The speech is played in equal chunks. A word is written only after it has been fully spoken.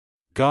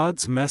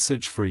God's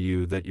message for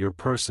you that your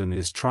person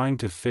is trying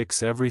to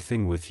fix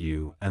everything with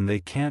you and they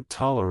can't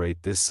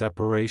tolerate this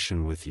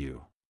separation with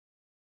you.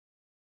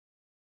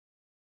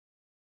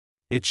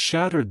 It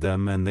shattered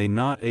them and they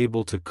not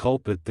able to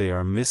cope it. They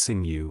are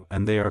missing you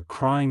and they are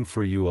crying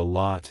for you a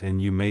lot,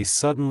 and you may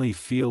suddenly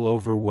feel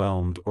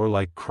overwhelmed or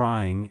like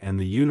crying, and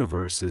the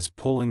universe is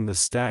pulling the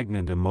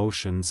stagnant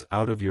emotions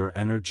out of your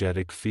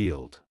energetic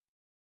field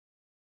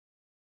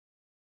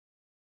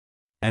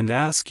and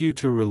ask you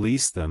to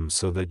release them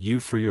so that you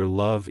for your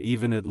love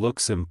even it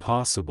looks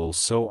impossible.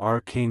 So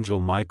Archangel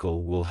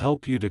Michael will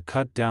help you to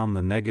cut down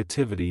the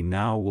negativity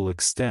now will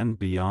extend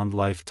beyond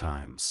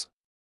lifetimes.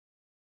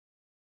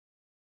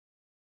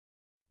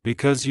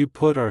 Because you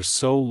put are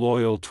so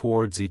loyal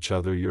towards each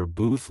other, your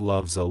both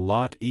loves a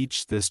lot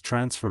each. This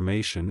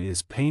transformation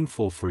is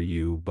painful for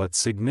you, but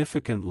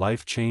significant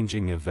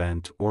life-changing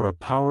event or a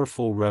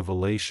powerful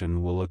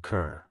revelation will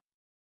occur,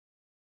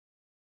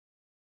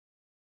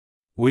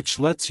 which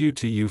lets you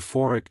to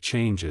euphoric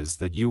changes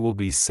that you will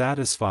be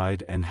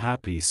satisfied and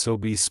happy. So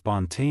be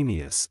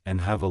spontaneous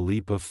and have a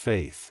leap of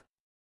faith,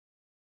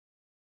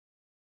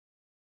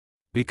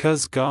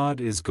 because God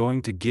is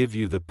going to give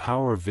you the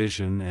power,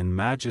 vision and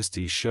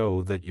majesty.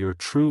 Show that your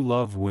true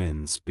love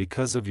wins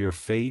because of your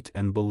fate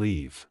and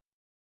believe.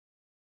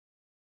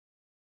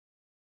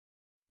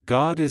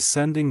 God is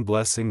sending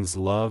blessings,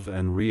 love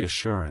and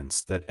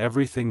reassurance that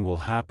everything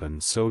will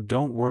happen, so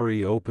don't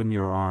worry, open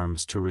your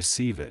arms to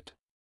receive it.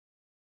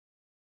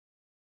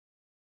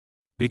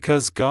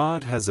 Because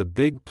God has a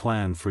big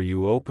plan for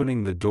you,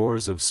 opening the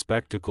doors of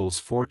spectacles,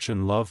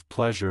 fortune, love,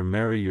 pleasure,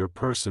 marry. Your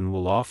person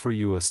will offer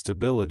you a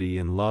stability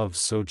in love,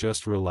 so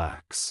just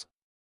relax.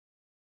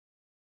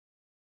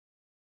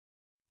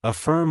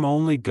 Affirm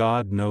only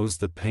God knows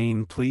the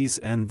pain. Please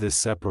end this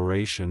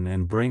separation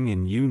and bring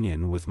in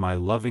union with my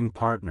loving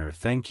partner.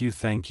 Thank you,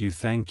 thank you,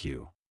 thank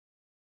you.